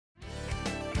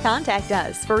Contact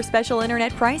us for special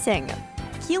internet pricing.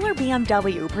 Keeler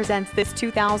BMW presents this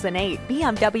 2008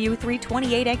 BMW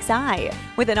 328xi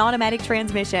with an automatic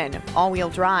transmission, all-wheel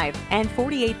drive, and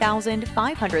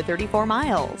 48,534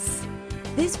 miles.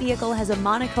 This vehicle has a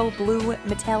Monaco blue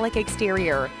metallic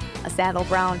exterior, a saddle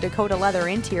brown Dakota leather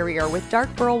interior with dark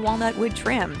pearl walnut wood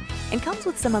trim, and comes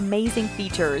with some amazing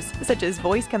features such as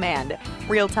voice command,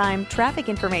 real-time traffic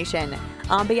information,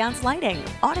 ambiance lighting,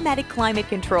 automatic climate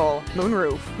control,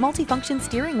 moonroof, multifunction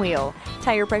steering wheel,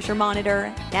 tire pressure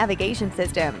monitor, navigation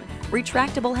system,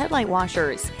 retractable headlight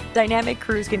washers, dynamic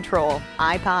cruise control,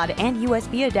 iPod and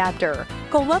USB adapter,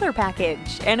 cold weather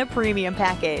package, and a premium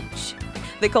package.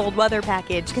 The cold weather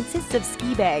package consists of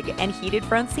ski bag and heated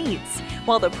front seats,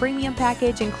 while the premium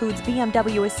package includes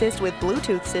BMW Assist with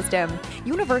Bluetooth system,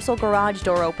 universal garage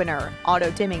door opener,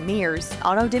 auto-dimming mirrors,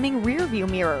 auto-dimming rear view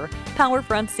mirror, power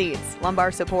front seats,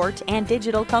 lumbar support, and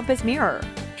digital compass mirror.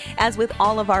 As with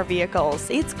all of our vehicles,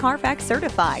 it's Carfax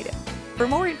certified. For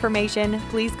more information,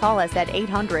 please call us at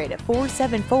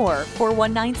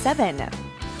 800-474-4197.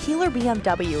 Keeler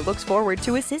BMW looks forward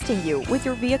to assisting you with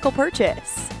your vehicle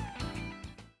purchase.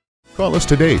 Call us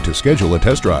today to schedule a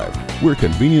test drive. We're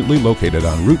conveniently located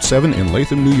on Route 7 in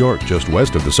Latham, New York, just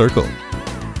west of the Circle.